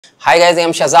Hi guys, I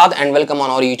am Shazad and welcome on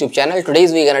our YouTube channel. Today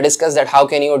we're gonna discuss that how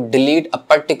can you delete a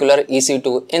particular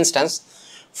EC2 instance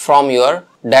from your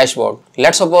dashboard.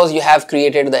 Let's suppose you have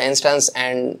created the instance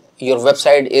and your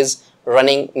website is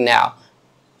running now.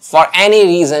 For any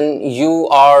reason you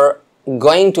are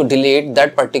going to delete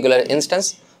that particular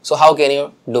instance. So how can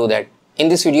you do that? In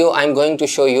this video I'm going to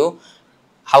show you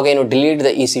how can you delete the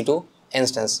EC2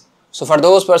 instance. So for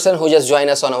those person who just join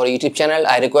us on our YouTube channel,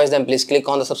 I request them please click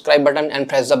on the subscribe button and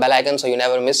press the bell icon so you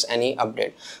never miss any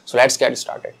update. So let's get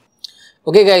started.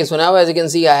 Okay guys, so now as you can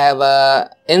see I have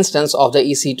a instance of the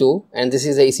EC2 and this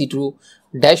is the EC2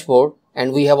 dashboard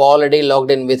and we have already logged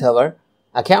in with our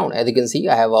account. As you can see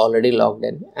I have already logged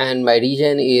in and my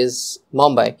region is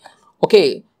Mumbai.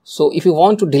 Okay, so if you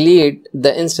want to delete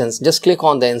the instance, just click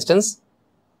on the instance.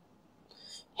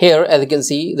 Here as you can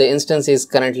see the instance is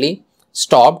currently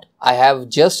stopped. I have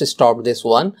just stopped this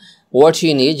one. What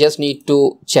you need, just need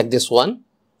to check this one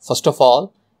first of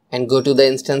all and go to the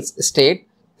instance state,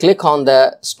 click on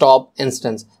the stop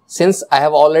instance. Since I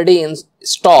have already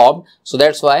stopped, so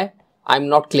that's why I'm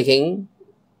not clicking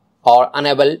or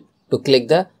unable to click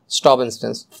the stop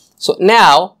instance. So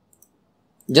now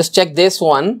just check this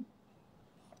one,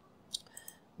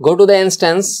 go to the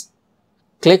instance,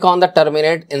 click on the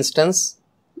terminate instance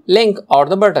link or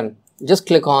the button, just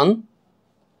click on.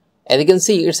 As you can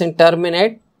see it's in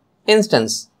terminate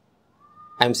instance.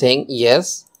 I'm saying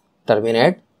yes,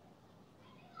 terminate.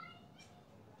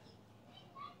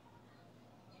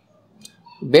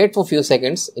 Wait for few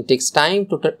seconds, it takes time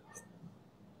to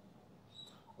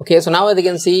okay, so now as you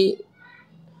can see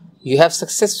you have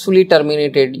successfully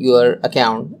terminated your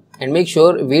account, and make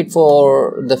sure wait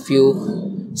for the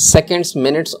few seconds,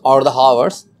 minutes or the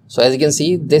hours. So as you can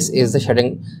see this is the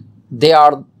shutting, they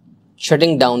are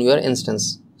shutting down your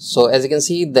instance. So as you can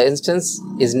see the instance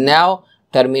is now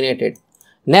terminated.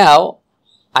 Now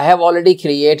I have already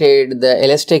created the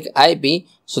elastic IP,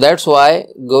 so that's why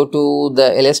go to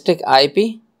the elastic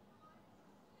IP.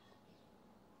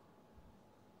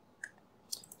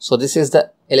 So this is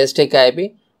the elastic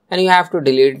IP and you have to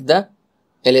delete the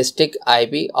elastic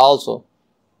IP also.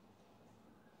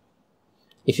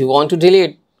 If you want to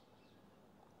delete,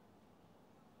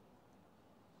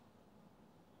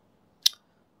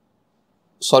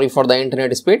 sorry for the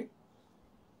internet speed.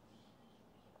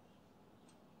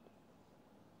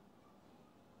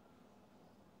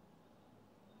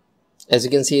 As you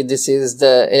can see this is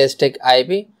the elastic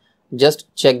IP.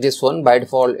 Just check this one, by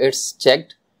default it's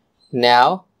checked.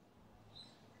 Now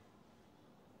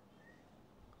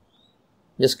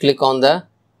just click on the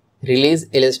release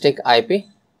elastic IP,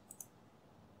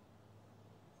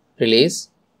 release.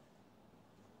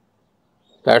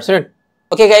 That's it.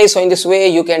 Okay guys, so in this way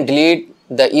you can delete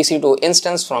the EC2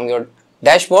 instance from your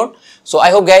dashboard. So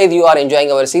I hope guys you are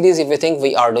enjoying our series. If you think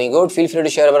we are doing good, feel free to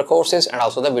share our courses and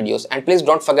also the videos, and please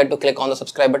don't forget to click on the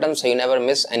subscribe button so you never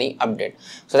miss any update.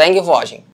 So thank you for watching.